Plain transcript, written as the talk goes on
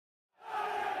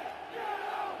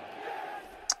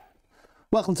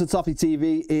Welcome to Toffee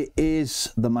TV. It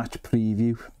is the match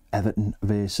preview. Everton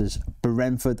versus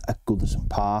Brentford at Goodison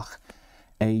Park.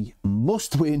 A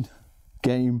must-win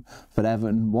game for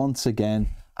Everton once again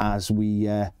as we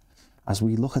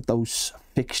look at those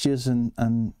fixtures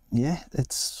and we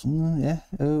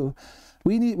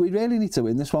really need to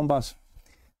win this one, Baz.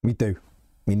 We do.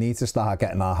 We need to start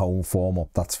getting our home form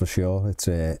up. That's for sure. It's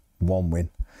one win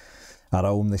at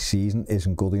home this season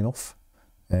isn't good enough.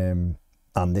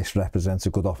 And this represents a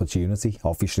good opportunity.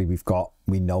 Obviously,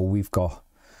 we know we've got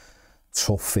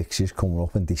tough fixtures coming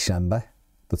up in December.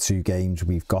 The two games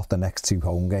we've got, the next two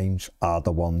home games, are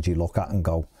the ones you look at and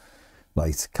go,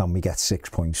 right, can we get 6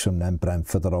 points from them?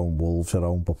 Brentford are home, Wolves are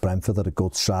home, but Brentford are a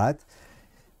good side.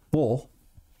 But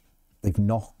they've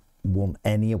not won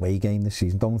any away game this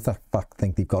season. Don't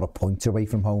think they've got a point away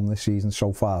from home this season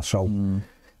so far. So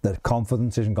the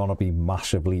confidence isn't going to be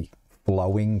massively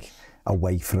flowing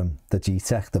away from the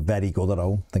G-Tech. They're very good at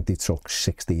home. I think they took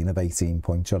 16 of 18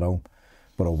 points at home,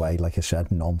 but away, like I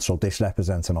said, none. So this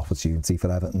represents an opportunity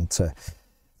for Everton to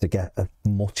get a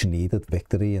much needed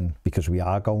victory, and because we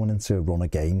are going into a run of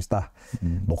games that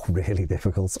look really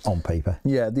difficult on paper.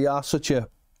 Yeah, they are such a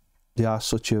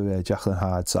Jekyll and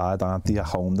Hyde side, aren't they? At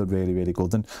home, they're really, really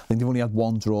good. And I think they've only had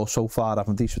one draw so far,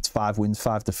 haven't they? So it's 5 wins,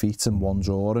 5 defeats, and 1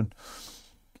 draw. And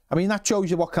I mean, that shows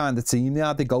you what kind of team they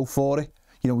are. They go for it.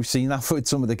 You know, we've seen that for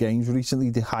some of the games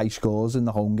recently, the high scores in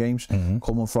the home games,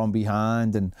 coming from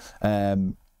behind. And,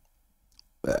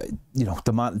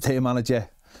 their manager,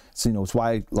 so, it's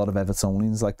why a lot of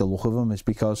Evertonians like the look of him, is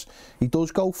because he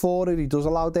does go for it. He does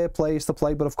allow their players to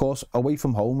play. But, of course, away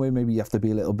from home, where maybe you have to be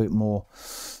a little bit more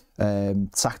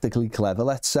tactically clever,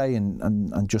 let's say,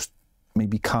 and just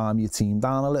maybe calm your team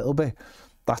down a little bit.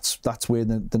 That's where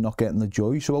they're not getting the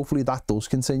joy. So hopefully that does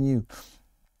continue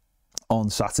on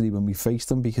Saturday when we face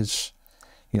them, because,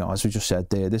 as we just said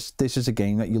there, this is a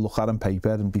game that you look at on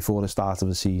paper and before the start of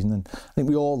the season, and I think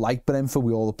we all like Brentford,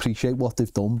 we all appreciate what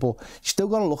they've done, but you still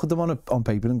got to look at them on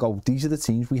paper and go, these are the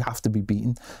teams we have to be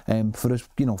beating. For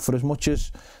as much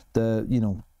as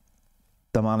the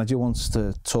manager wants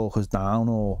to talk us down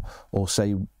or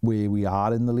say where we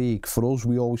are in the league, for us,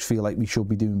 we always feel like we should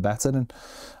be doing better. And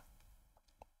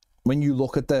when you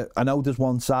look at I know there's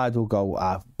one side will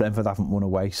go, Brentford haven't won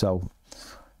away, so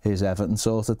here's Everton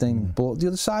sort of thing. But the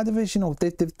other side of it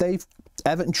is,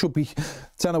 Everton should be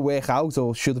trying to work out,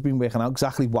 or should have been working out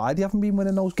exactly why they haven't been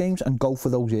winning those games and go for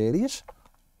those areas.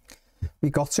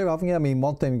 We got to, haven't you? I mean,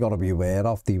 one thing we've got to be aware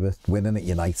of, they were winning at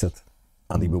United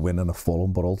and they were winning at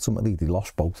Fulham, but ultimately they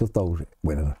lost both of those.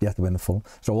 You have to win at Fulham.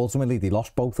 So ultimately they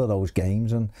lost both of those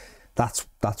games, and that's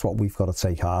what we've got to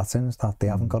take heart in, is that they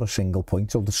haven't got a single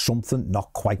point. So there's something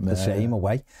not quite the same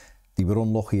away. They were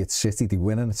unlucky at City. They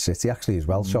winning at City actually as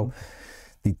well. So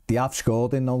they have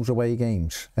scored in those away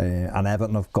games, and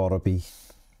Everton we've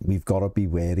got to be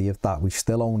wary of that. We've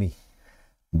still only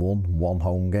won one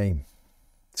home game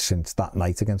since that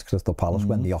night against Crystal Palace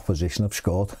when the opposition have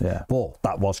scored. Yeah. But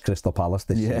that was Crystal Palace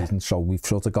this season, so we've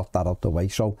sort of got that out the way.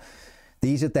 So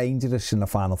these are dangerous in the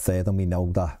final third, and we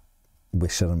know that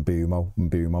Wissa and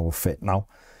Mbeumo are fit now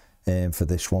for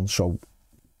this one, so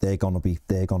they're gonna be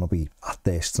at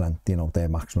their strength, their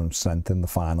maximum strength in the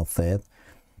final third.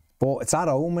 But it's at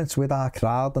home, it's with our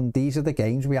crowd, and these are the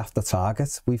games we have to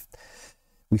target.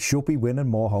 We should be winning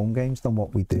more home games than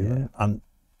what we do, and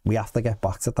we have to get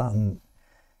back to that. And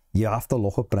you have to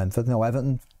look at Brentford.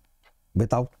 Everton,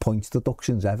 without points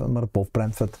deductions, Everton were above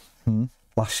Brentford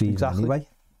last season anyway.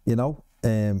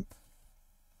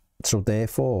 So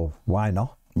therefore, why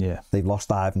not? Yeah, they've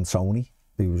lost Ivan Toney,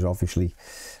 who was obviously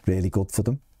really good for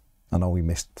them. I know he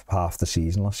missed half the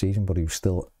season last season, but he was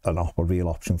still a real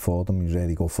option for them. He was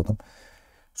really good for them.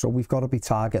 So we've got to be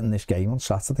targeting this game on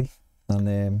Saturday,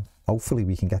 and hopefully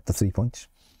we can get the 3 points.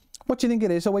 What do you think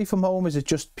it is away from home? Is it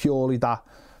just purely that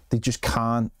they just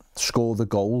can't score the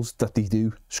goals that they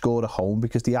do score at home?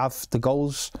 Because they have the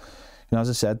goals, as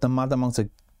I said, the mad amount of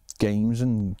games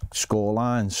and score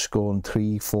lines, scoring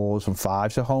 3, 4s and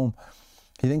 5s at home.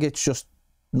 You think it's just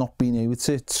not being able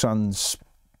to translate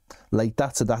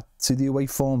that to the away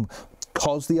form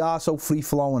because they are so free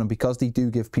flowing and because they do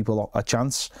give people a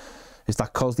chance? Is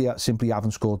that because they simply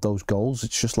haven't scored those goals?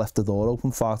 It's just left the door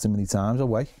open far too many times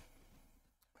away.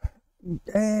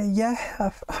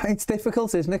 It's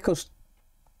difficult, isn't it? Because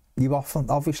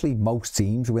obviously most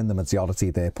teams win the majority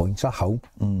of their points at home.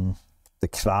 The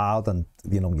crowd and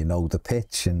the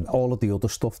pitch and all of the other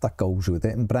stuff that goes with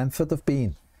it. And Brentford have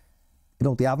been,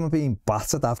 they haven't been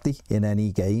battered, have they, in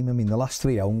any game? I mean, the last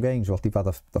 3 home games, they've had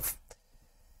a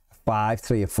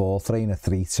 5-3, a 4-3 and a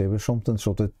 3-2 or something,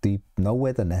 so they know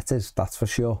where the net is, that's for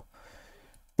sure.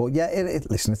 But yeah,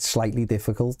 listen, it's slightly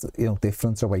difficult,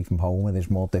 different away from home. It is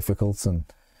more difficult, and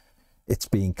it's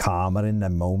being calmer in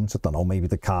them moments. I don't know, maybe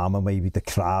the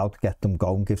crowd get them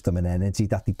going, give them an energy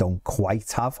that they don't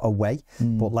quite have away.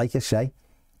 But like I say,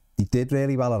 he did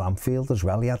really well at Anfield as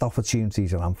well. He had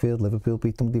opportunities at Anfield. Liverpool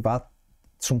beat them. They've had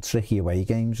some tricky away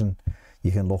games, and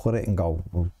you can look at it and go,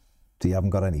 well, they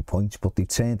haven't got any points, but they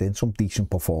turned in some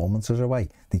decent performances away.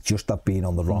 They just have been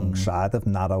on the wrong side of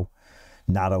narrow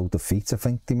defeats. I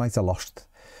think they might have lost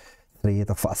 3 of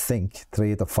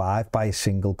the 5 by a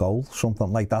single goal,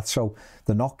 something like that. So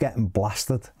they're not getting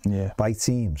blasted by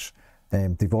teams.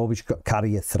 They've always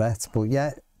carry a threat. But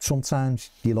yeah, sometimes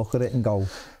you look at it and go,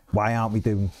 why aren't we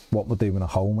doing what we're doing at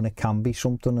home? And it can be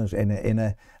something, in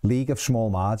a league of small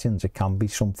margins, it can be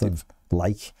something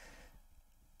like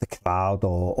the crowd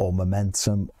or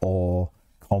momentum or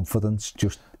confidence.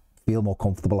 Just feel more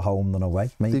comfortable at home than away.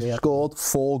 Maybe they've scored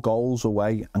 4 goals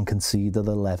away and conceded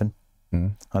 11.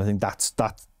 I think that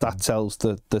tells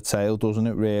the tale, doesn't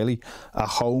it, really? At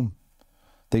home,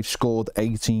 they've scored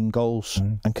 18 goals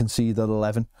and conceded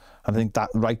 11. I think that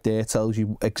right there tells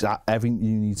you everything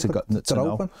you need to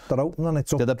know. They're open, and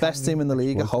it's up. They're the best team in the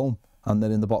league at home, and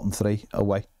they're in the bottom 3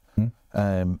 away.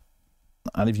 And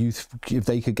if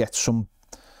they could get some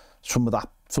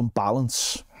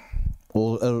balance,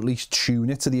 or at least tune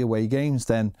it to the away games,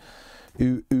 then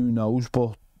who knows?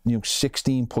 But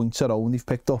 16 points at home they've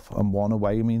picked up and 1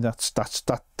 away. I mean, that's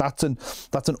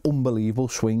an unbelievable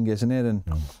swing, isn't it? And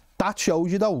that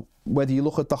shows you, though, whether you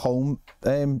look at the home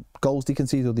goals they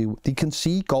concede or they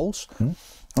concede goals.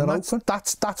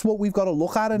 That's what we've got to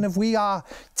look at. And if we are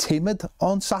timid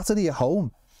on Saturday at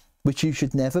home, which you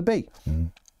should never be,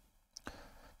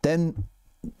 then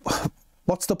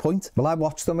what's the point? Well, I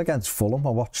watched them against Fulham.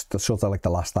 I watched sort of like the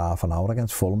last half an hour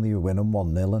against Fulham. They were winning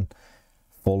 1-0, and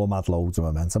Fulham had loads of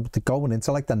momentum. But going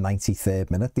into like the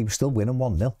 93rd minute, they were still winning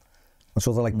 1-0. And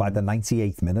sort of like by the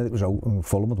 98th minute, it was over, and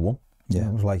Fulham had won. Yeah.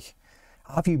 I was like,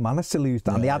 how have you managed to lose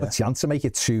that? And they had a chance to make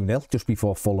it 2-0 just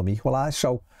before Fulham equalised.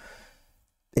 So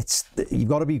you've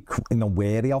got to be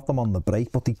wary of them on the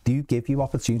break, but they do give you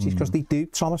opportunities, because they do.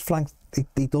 Thomas Frank,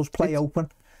 he does play open.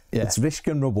 Yeah. It's risk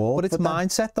and reward. But it's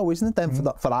mindset, though, isn't it? Then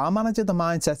for our manager, the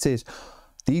mindset is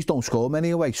these don't score many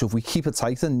away, so if we keep it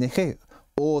tight and nick it,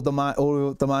 or the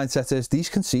mindset is these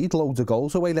concede loads of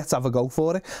goals away, let's have a go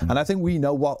for it. And I think we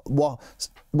know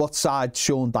what side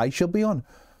Sean Dyche should be on.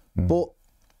 But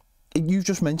you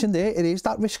just mentioned there, it is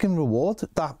that risk and reward.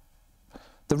 That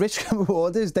the risk and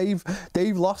reward is they've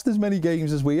lost as many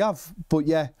games as we have, but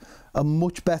yeah, are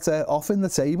much better off in the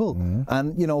table.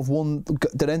 And have won.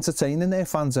 They're entertaining their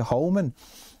fans at home, and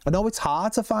I know it's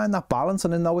hard to find that balance,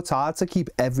 and I know it's hard to keep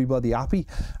everybody happy.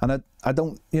 And I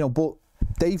don't, but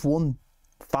they've won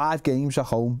 5 games at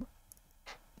home,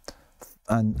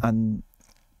 and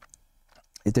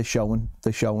they're showing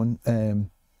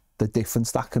the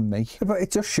difference that can make. But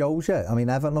it just shows you. I mean,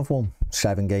 Everton have won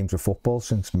 7 games of football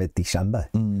since mid-December.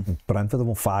 Brentford have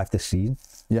won 5 this season.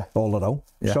 Yeah, all at home.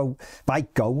 Yeah. So by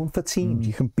going for teams,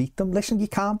 you can beat them. Listen, you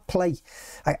can't play.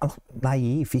 I'm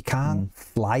naive. You can't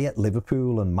fly at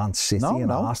Liverpool and Man City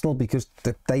and Arsenal, because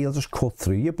they'll just cut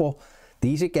through you. But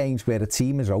these are games where the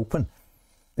team is open.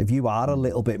 If you are a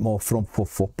little bit more front foot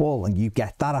football and you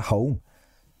get that at home,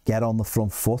 get on the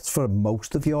front foot for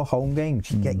most of your home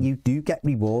games, you do get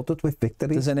rewarded with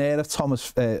victories. There's an air of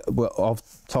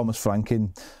Thomas Frank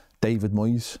in David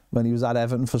Moyes when he was at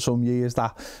Everton for some years,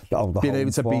 that being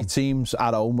able to beat teams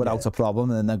at home without a problem,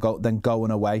 and then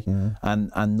going away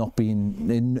and not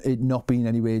being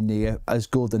anywhere near as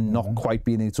good, and not quite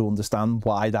being able to understand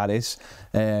why that is.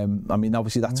 I mean,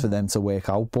 obviously that's for them to work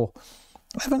out, but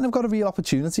I think they've got a real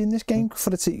opportunity in this game for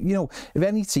the team. If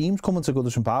any team's coming to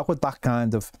Goodison Park with that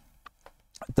kind of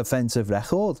defensive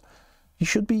record, you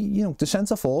should be, the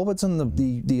centre forwards and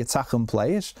the attacking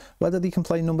players, whether they can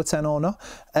play number 10 or not,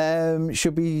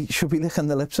 should be licking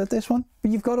the lips at this one.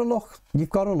 But you've got to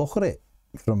look at it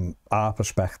from our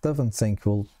perspective and think,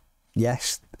 well,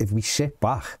 yes, if we sit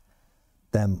back,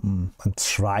 then and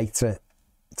try to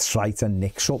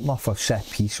nick something off a set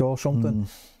piece or something.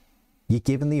 You're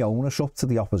giving the onus up to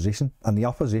the opposition, and the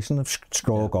opposition have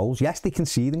scored goals. Yes, they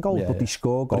concede goals, but they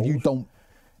score goals. But you don't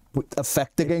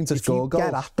affect the game to score goals. If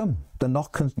you get at them, they're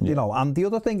not, And the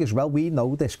other thing as well, we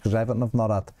know this, because Everton have not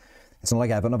had. It's not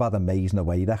like Everton have had an amazing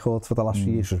away record for the last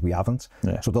few years, because we haven't.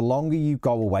 Yeah. So the longer you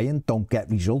go away and don't get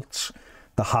results,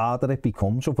 the harder it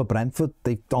becomes. So for Brentford,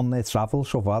 they've done their travel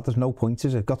so far. There's no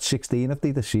pointers. They've got 16 of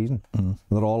them this season.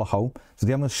 They're all at home, so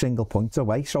they haven't a single point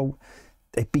away. So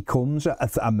it becomes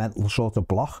a mental sort of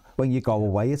block when you go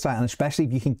away. And especially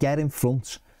if you can get in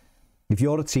front. If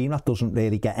you're a team that doesn't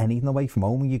really get anything away from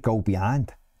home and you go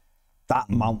behind, that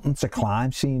mountain to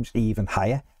climb seems even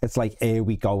higher. It's like, here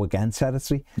we go again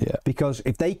territory. Yeah. Because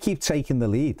if they keep taking the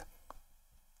lead,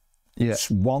 it's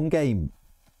one game,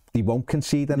 they won't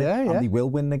concede in it, and they will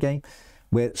win the game.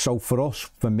 So for us,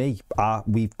 for me,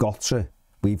 we've got to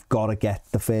get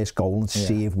the first goal and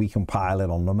see if we can pile it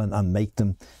on them and make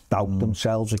them doubt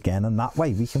themselves again, and that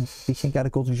way we can get a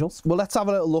good result. Well, let's have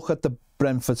a little look at the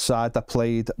Brentford side that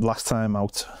played last time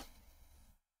out.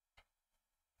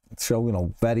 So, you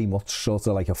know, very much sort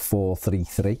of like a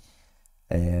 4-3-3.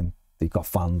 They've got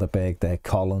Van der Berg there,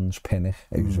 Collins, Pinnock,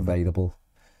 who's available,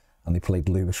 and they played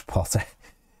Lewis Potter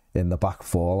in the back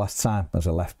four last time as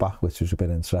a left back, which was a bit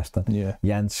interesting. Yeah.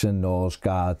 Jensen,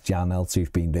 Norsgaard, Janelt, who's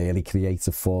been really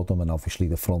creative for them, and obviously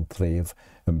the front three of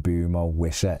Mbumo,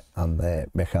 Wisse, and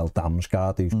Michael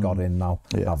Damsgaard, who's got in now,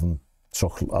 having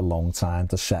took a long time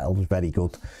to settle, was very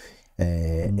good.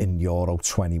 In Euro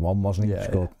 21, wasn't he?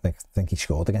 Scored, I think he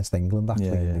scored against England actually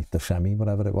in the semi,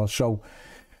 whatever it was. So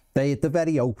they're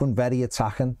very open, very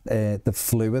attacking. They're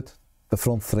fluid. The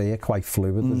front three are quite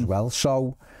fluid as well.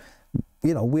 So,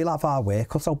 you know, we'll have our work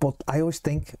cut out. But I always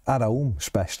think at home,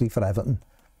 especially for Everton,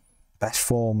 best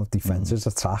form of defence is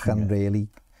attack and really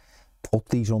put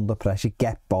these under pressure,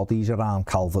 get bodies around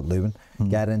Calvert-Lewin,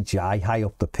 get Njai high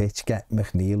up the pitch, get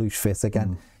McNeil, who's fit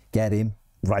again, get him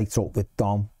right up with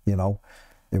Dom, you know,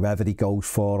 whoever he goes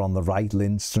for on the right,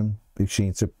 Lindstrom, who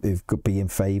seems to be in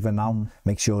favour now,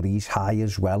 make sure he's high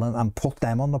as well, and put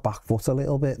them on the back foot a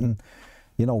little bit. And,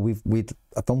 you know,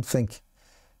 I don't think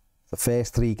the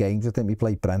first 3 games, I think we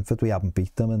played Brentford, we haven't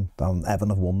beat them, and Everton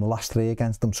have won the last 3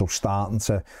 against them, so starting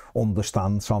to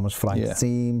understand Thomas Frank's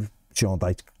team, Sean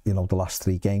Dyche, you know, the last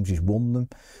 3 games he's won them,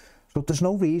 so there's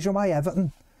no reason why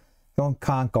Everton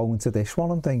can't go into this one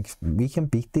and think we can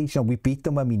beat these. You know, we beat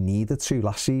them when we needed to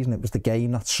last season. It was the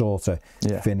game that sort of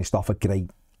finished off a great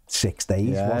 6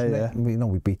 days, wasn't it? You know,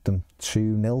 we beat them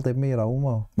 2-0, didn't we, at home?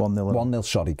 Or 1-0. 1-0,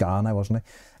 sorry, Ghana, wasn't it?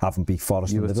 Haven't beat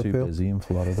Forest and Liverpool. You were too busy in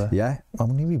Florida. Yeah,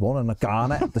 only we won. And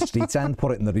Ghana, the street end,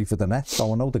 put it in the roof of the net,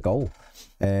 so I know the goal.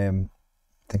 I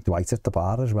think Dwight hit the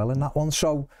bar as well in that one.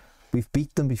 So we've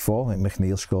beat them before. I think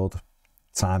McNeil scored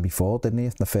time before, didn't he?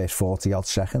 In the first 40-odd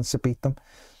seconds to beat them.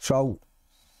 So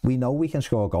we know we can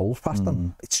score goals past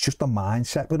them. It's just a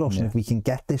mindset with us. And if we can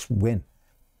get this win,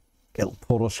 it'll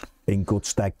put us in good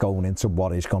stead going into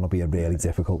what is going to be a really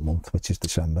difficult month, which is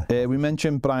December. We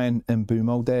mentioned Brian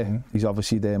Mbumo there. He's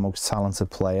obviously their most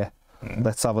talented player.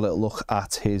 Let's have a little look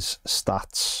at his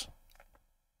stats.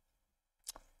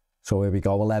 So here we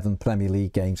go, 11 Premier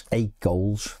League games, 8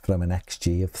 goals from an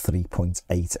XG of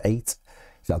 3.88. He's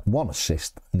had 1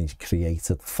 assist and he's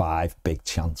created 5 big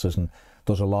chances, and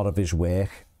does a lot of his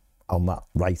work on that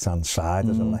right-hand side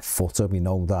as a left footer. We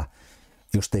know that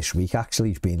just this week, actually,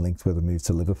 he's been linked with a move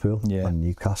to Liverpool and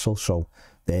Newcastle, so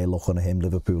they're looking at him,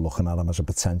 Liverpool looking at him as a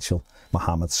potential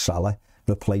Mohamed Salah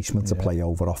replacement to play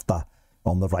over off that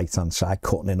on the right-hand side,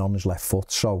 cutting in on his left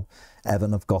foot. So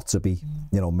Everton have got to be,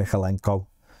 you know, Michalenko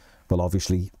will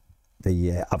obviously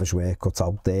have his work cut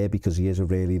out there because he is a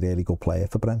really, really good player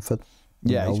for Brentford.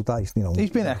 Yeah, he's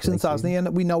been excellent, hasn't he?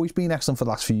 And we know he's been excellent for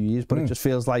the last few years, but it just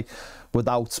feels like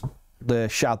without the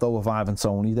shadow of Ivan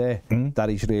Toney there, that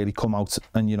he's really come out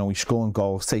and, you know, he's scoring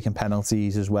goals, taking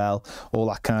penalties as well, all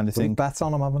that kind of thing. Bets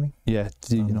on him, haven't he? Yeah,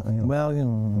 well, you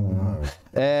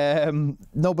know.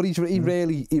 No, but he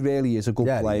really is a good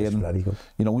player. He's very good.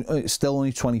 You know, still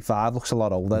only 25, looks a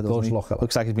lot older, doesn't he?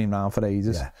 Looks like he's been around for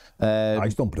ages.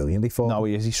 He's done brilliantly for them. No,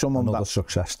 he is. He's someone another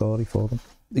success story for them.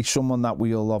 He's someone that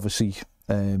we'll obviously,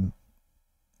 be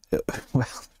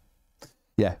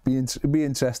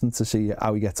interesting to see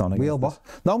how he gets on against.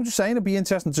 No, I'm just saying it'd be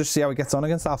interesting to see how he gets on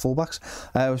against our fullbacks.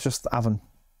 I was just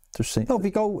seen. No,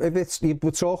 we're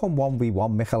talking 1v1.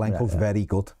 Michalenko's very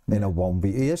good in a 1v.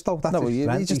 He is though.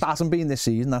 He just hasn't been this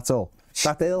season. That's all.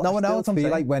 I feel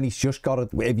like when he's just got it.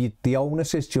 The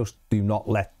onus is just do not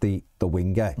let the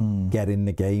winger get in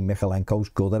the game. Michalenko's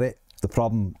good at it. The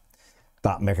problem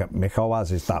that Micho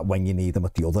has is that when you need him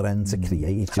at the other end to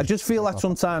create, I just feel like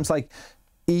sometimes like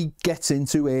he gets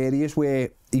into areas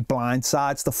where he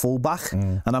blindsides the fullback,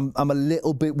 and I'm a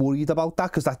little bit worried about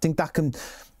that because I think that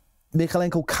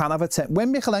Michalenko can have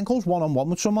when Michalenko's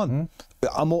one-on-one with someone,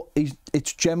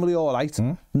 it's generally all right,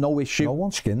 no issue. No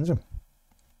one skins him.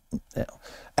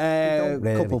 A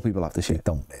couple of people have to say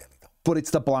don't really. But it's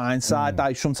the blind side that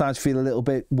I sometimes feel a little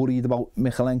bit worried about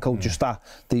Michalenko, just that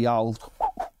the old,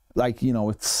 like, you know,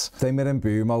 it's... Same with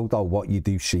Mbumo, though, what you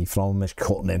do see from him is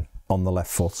cutting in on the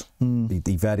left foot.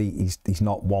 He's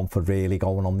not one for really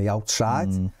going on the outside.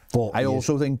 But I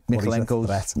also think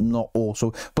Michalenko's not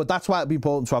also, but that's why it'd be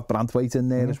important to have Brantwaite in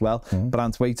there as well.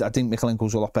 Brantwaite, I think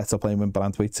Michalenko's a lot better playing when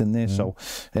Brantwaite's in there. So,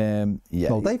 yeah.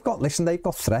 Well, they've got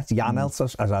threat. Janels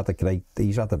has had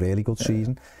he's had a really good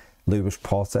season. Lewis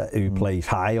Potter, who plays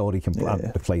high, or he can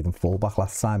play them fullback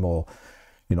last time, or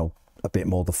you know, a bit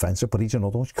more defensive. But he's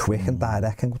another one, quick and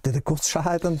direct, and did a good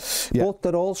side. And but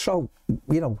they're also,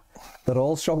 you know,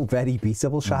 very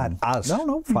beatable side. As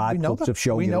 5 clubs have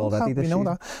shown you already this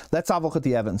season. Let's have a look at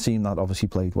the Everton team that obviously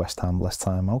played West Ham last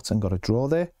time out and got a draw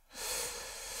there.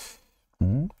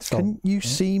 Can you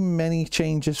see many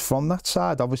changes from that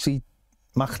side? Obviously,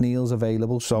 McNeil's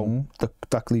available, so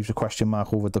that leaves a question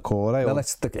mark over Decore. Well,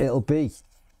 it'll be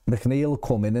McNeil will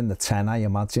come in the 10, I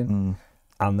imagine.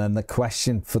 And then the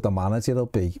question for the manager will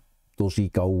be, does he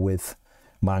go with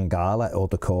Mangala or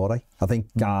Decore? I think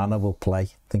Garner will play.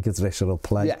 I think Idrissa will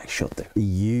play. Yeah, should do.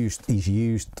 He's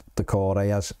used Decore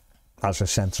as a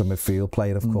centre midfield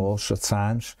player, of course, at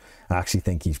times. I actually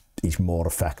think he's more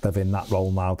effective in that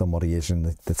role now than what he is in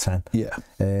the 10.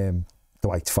 Yeah.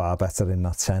 Dwight's far better in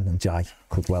that 10, and Jai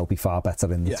could well be far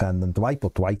better in the 10 than Dwight,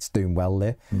 but Dwight's doing well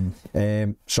there.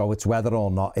 So it's whether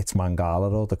or not it's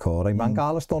Mangala or Decore.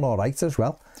 Mangala's done all right as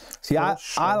well. See,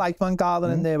 I like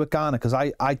Mangala in there with Garner, because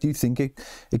I do think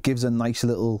it gives a nice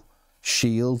little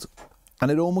shield,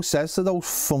 and it almost says to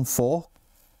those front four,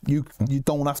 you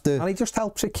don't have to... And he just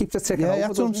helps it, keeps it ticking over. Yeah,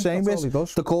 that's what I'm saying.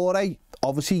 Decore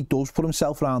obviously does put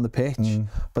himself around the pitch,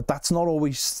 but that's not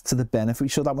always to the benefit. We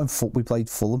saw that when we played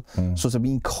Fulham. Sort of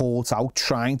being caught out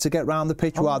trying to get round the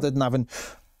pitch rather than having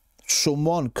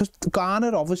someone, because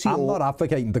Garner obviously... I'm not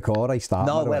advocating Decore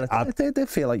starting. No, well, they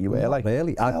feel like you were. Like,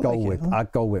 really, I'd go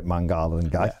with Mangala and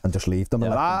Guy and just leave them.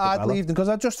 I'd leave them, because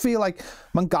I just feel like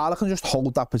Mangala can just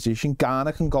hold that position.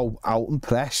 Garner can go out and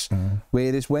press,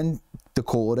 whereas when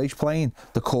Decore's playing,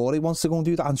 Decore wants to go and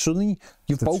do that, and suddenly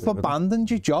you've both abandoned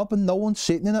your job and no one's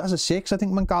sitting in it as a 6. I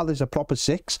think Mangala's a proper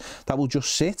 6 that will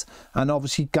just sit, and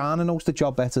obviously Garner knows the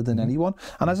job better than anyone.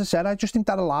 And as I said, I just think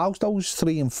that allows those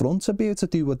 3 in front to be able to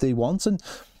do what they want. And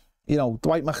you know,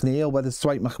 Dwight McNeil, whether it's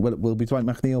it will be Dwight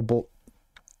McNeil, but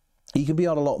he can be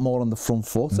on a lot more on the front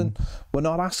foot, and we're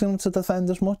not asking him to defend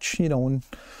as much, you know.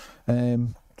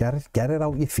 And get it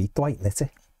out your feet, Dwight, knit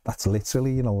it. That's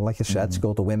literally, you know, like I said,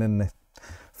 scored a win in the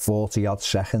 40-odd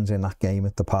seconds in that game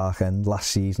at the Park End last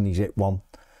season. He's hit one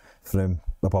from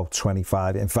about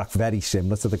 25. In fact, very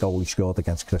similar to the goal he scored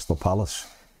against Crystal Palace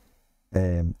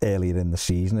earlier in the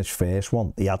season, his first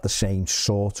one. He had the same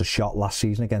sort of shot last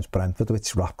season against Brentford,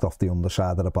 which wrapped off the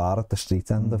underside of the bar at the street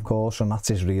end, of course, and that's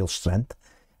his real strength,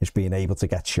 is being able to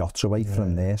get shots away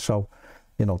from there. So,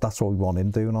 you know, that's what we want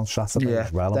him doing on Saturday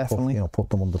as well. Definitely. And put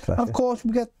them under pressure. Of course,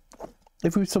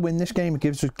 if we were to win this game,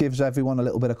 it gives everyone a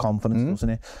little bit of confidence, doesn't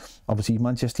it? Obviously,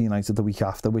 Manchester United the week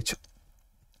after, which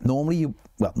normally,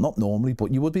 not normally,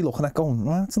 but you would be looking at going,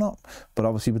 well, it's not. But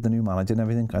obviously with the new manager and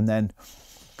everything, and then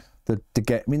the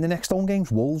next home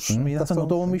game's Wolves. I mean, that's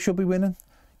another one we should be winning.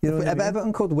 You know, if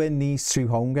Everton could win these 2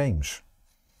 home games,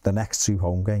 the next 2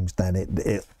 home games, then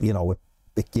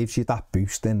it gives you that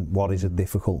boost in what is a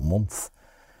difficult month.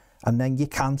 And then you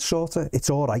can it's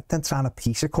all right then trying to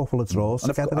piece a couple of draws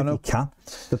together if you can.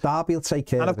 The derby will take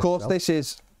care of itself. And of course,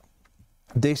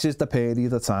 this is the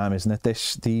period of time, isn't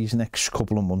it? These next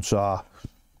couple of months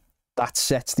that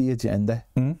sets the agenda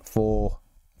for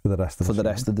the rest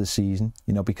of the season.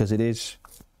 You know, because it is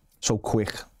so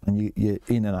quick, and you're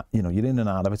in and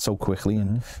out of it so quickly,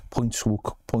 and points. You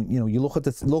know, you look at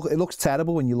it looks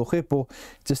terrible when you look at it, but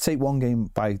just take one game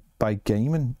by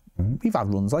game, and we've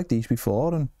had runs like these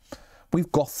before, and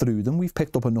we've got through them. We've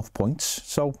picked up enough points,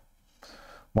 so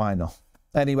why not?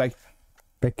 Anyway,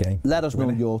 big game. Let us know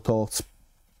your thoughts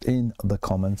in the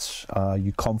comments. Are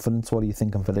you confident? What are you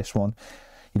thinking for this one?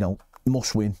 You know,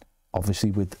 must win,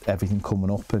 obviously, with everything coming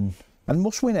up, and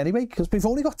must win anyway, because we've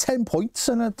only got 10 points,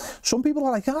 and some people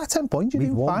are like, 10 points, you're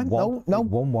doing fine. No.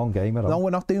 We've won one game at all. No,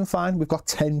 we're not doing fine. We've got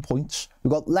 10 points.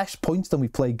 We've got less points than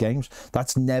we've played games.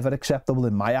 That's never acceptable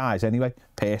in my eyes, anyway,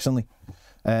 personally.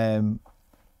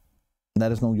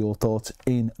 Let us know your thoughts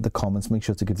in the comments. Make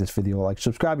sure to give this video a like.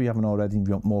 Subscribe if you haven't already if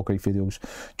you want more great videos.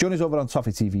 Join us over on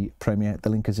Toffee TV Premier. The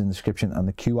link is in the description, and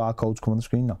the QR code's come on the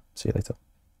screen now. See you later.